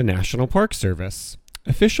include the National Park Service,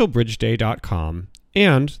 officialbridgeday.com,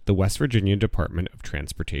 and the West Virginia Department of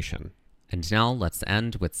Transportation. And now let's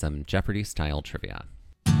end with some Jeopardy-style trivia.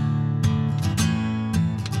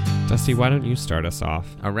 Dusty, why don't you start us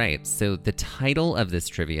off? All right. So the title of this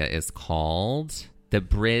trivia is called The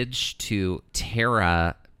Bridge to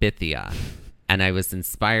Terabithia. And I was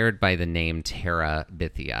inspired by the name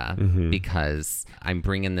Terabithia because I'm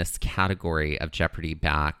bringing this category of Jeopardy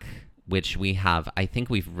back, which I think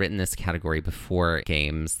we've written this category before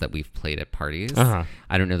games that we've played at parties. Uh-huh.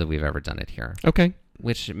 I don't know that we've ever done it here, Okay.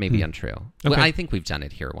 which may be untrue. Okay. Well, I think we've done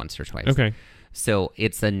it here once or twice. Okay. So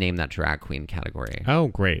it's a Name That Drag Queen category. Oh,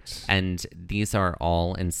 great. And these are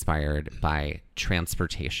all inspired by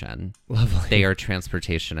transportation. Lovely. They are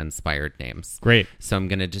transportation-inspired names. Great. So I'm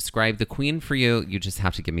going to describe the queen for you. You just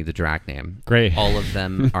have to give me the drag name. Great. All of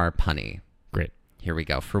them are punny. Great. Here we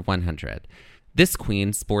go for 100. This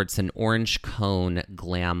queen sports an orange cone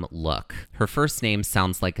glam look. Her first name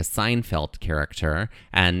sounds like a Seinfeld character,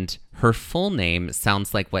 and her full name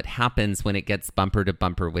sounds like what happens when it gets bumper to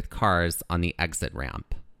bumper with cars on the exit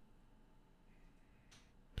ramp.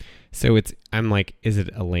 So I'm like, is it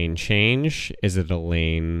a lane change? Is it a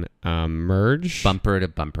lane merge? Bumper to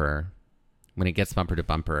bumper. When it gets bumper to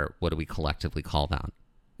bumper, what do we collectively call that?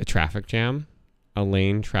 A traffic jam? A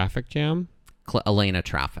lane traffic jam? A lane of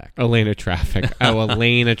traffic. A lane of traffic. Oh, a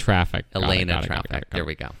lane of traffic. A lane of traffic. There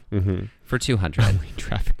we go. Mm-hmm. For 200. A lane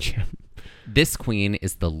traffic jam. This queen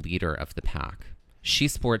is the leader of the pack. She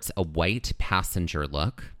sports a white passenger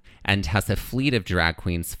look and has a fleet of drag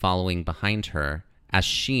queens following behind her as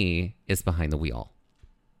she is behind the wheel.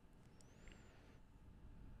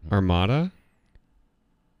 Armada?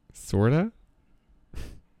 Sorta?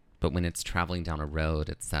 But when it's traveling down a road,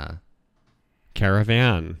 it's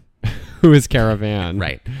Caravan. Who is Caravan?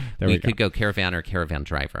 right. There we we could go caravan or caravan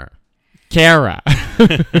driver. Cara.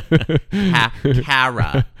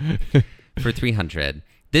 Cara. For 300.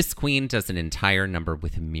 This queen does an entire number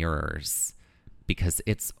with mirrors because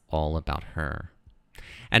it's all about her.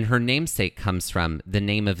 And her namesake comes from the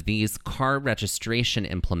name of these car registration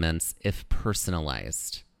implements if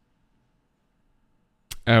personalized.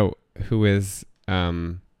 Oh, who is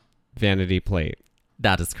Vanity Plate?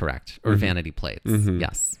 That is correct. Or vanity plates.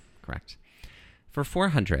 Yes, correct. For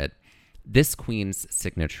 400, this queen's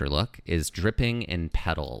signature look is dripping in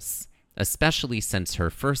petals, especially since her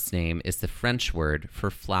first name is the French word for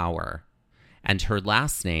flower, and her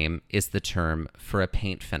last name is the term for a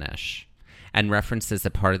paint finish, and references a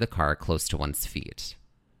part of the car close to one's feet.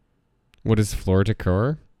 What is floor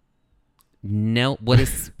decor? No,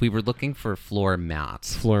 we were looking for floor mat.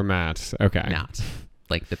 Floor mat. Okay. Matte,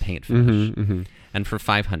 like the paint finish. Mm-hmm. And for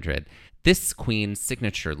 500, this queen's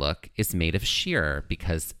signature look is made of sheer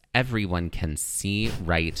because everyone can see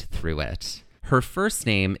right through it. Her first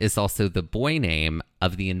name is also the boy name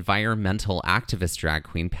of the environmental activist drag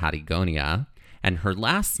queen Patagonia, and her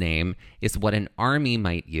last name is what an army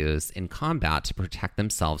might use in combat to protect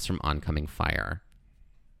themselves from oncoming fire.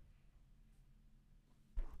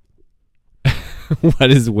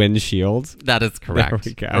 What is windshield? That is correct. There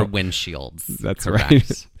we go. Or windshields. That's correct.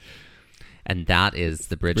 right. And that is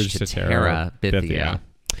the bridge to Terabithia.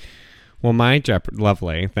 Well,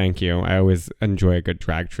 lovely. Thank you. I always enjoy a good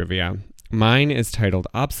drag trivia. Mine is titled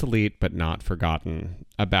Obsolete But Not Forgotten,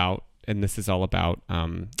 and this is all about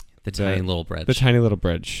The tiny little bridge. The tiny little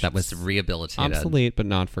bridge. That was rehabilitated. Obsolete but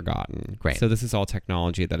not forgotten. Great. So this is all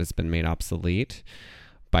technology that has been made obsolete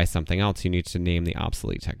by something else. You need to name the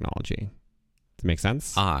obsolete technology. Does it make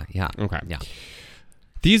sense? Yeah. Okay. Yeah.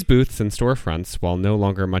 These booths and storefronts, while no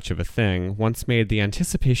longer much of a thing, once made the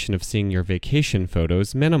anticipation of seeing your vacation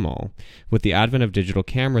photos minimal. With the advent of digital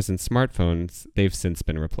cameras and smartphones, they've since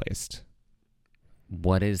been replaced.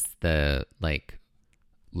 What is the,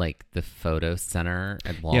 like the photo center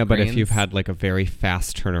at Walgreens. Yeah, but if you've had like a very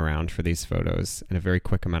fast turnaround for these photos in a very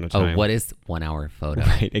quick amount of time. Oh, what is 1 hour photo?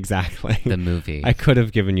 Right, exactly. The movie. I could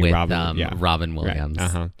have given you with, Robin Williams. Right.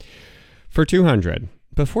 Uh-huh. For 200.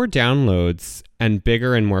 Before downloads and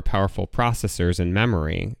bigger and more powerful processors and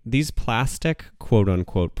memory, these plastic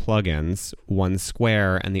quote-unquote plugins, one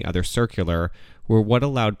square and the other circular, were what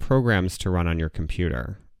allowed programs to run on your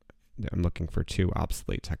computer. I'm looking for 2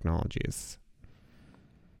 obsolete technologies.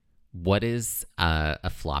 What is a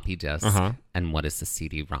floppy disk and what is a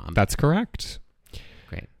CD-ROM? That's correct.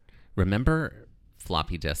 Great. Remember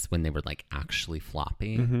floppy disks when they were like actually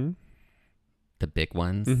floppy? Mm-hmm. The big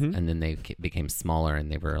ones, and then they became smaller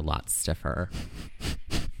and they were a lot stiffer.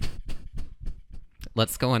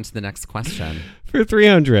 Let's go on to the next question. For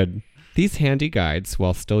 300. These handy guides,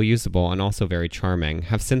 while still usable and also very charming,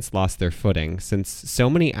 have since lost their footing since so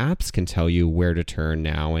many apps can tell you where to turn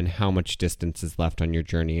now and how much distance is left on your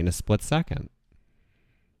journey in a split second.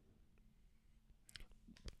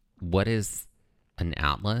 What is an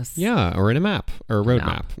atlas? Yeah, or in a map, or a road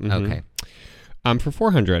map. Okay. For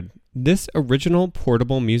 400, this original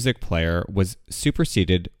portable music player was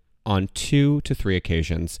superseded on 2 to 3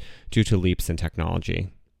 occasions due to leaps in technology.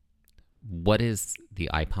 What is the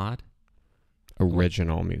iPod?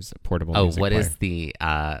 Original portable music player. What is the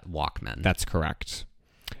Walkman? That's correct.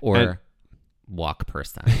 Or Walk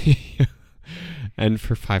Person. And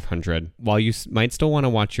for 500, while you might still want to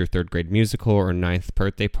watch your 3rd grade musical or 9th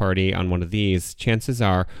birthday party on one of these, chances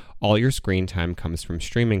are all your screen time comes from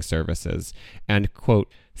streaming services. And,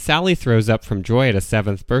 quote, Sally throws up from joy at a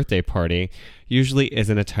 7th birthday party usually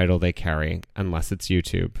isn't a title they carry, unless it's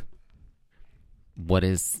YouTube. What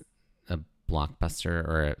is a Blockbuster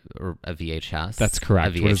or a VHS? That's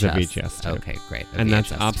correct. What is a VHS tape? Okay, great. And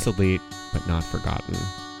that's obsolete, but not forgotten.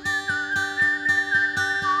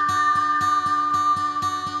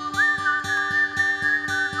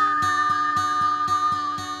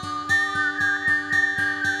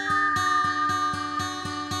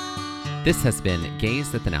 This has been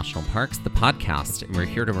Gaze at the National Parks, the podcast, and we're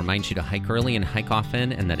here to remind you to hike early and hike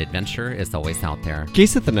often, and that adventure is always out there.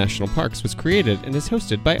 Gaze at the National Parks was created and is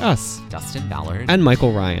hosted by us, Dustin Ballard, and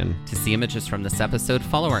Michael Ryan. To see images from this episode,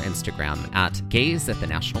 follow our Instagram at Gaze at the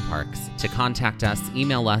National Parks. To contact us,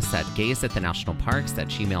 email us at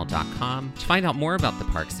gazeatthenationalparks@gmail.com. To find out more about the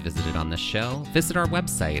parks visited on this show, visit our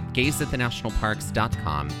website,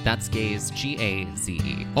 gazeatthenationalparks.com. That's Gaze,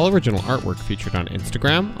 G-A-Z-E. All original artwork featured on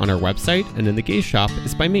Instagram, on our website, and in the Gaze Shop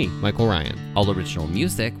is by me, Michael Ryan. All original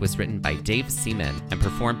music was written by Dave Seaman and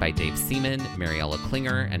performed by Dave Seaman, Mariella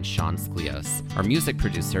Klinger, and Sean Sklios. Our music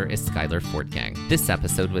producer is Skylar Fortgang. This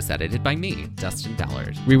episode was edited by me, Dustin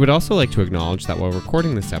Ballard. We would also like to acknowledge that while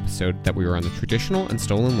recording this episode, that we were on the traditional and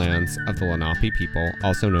stolen lands of the Lenape people,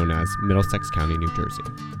 also known as Middlesex County, New Jersey.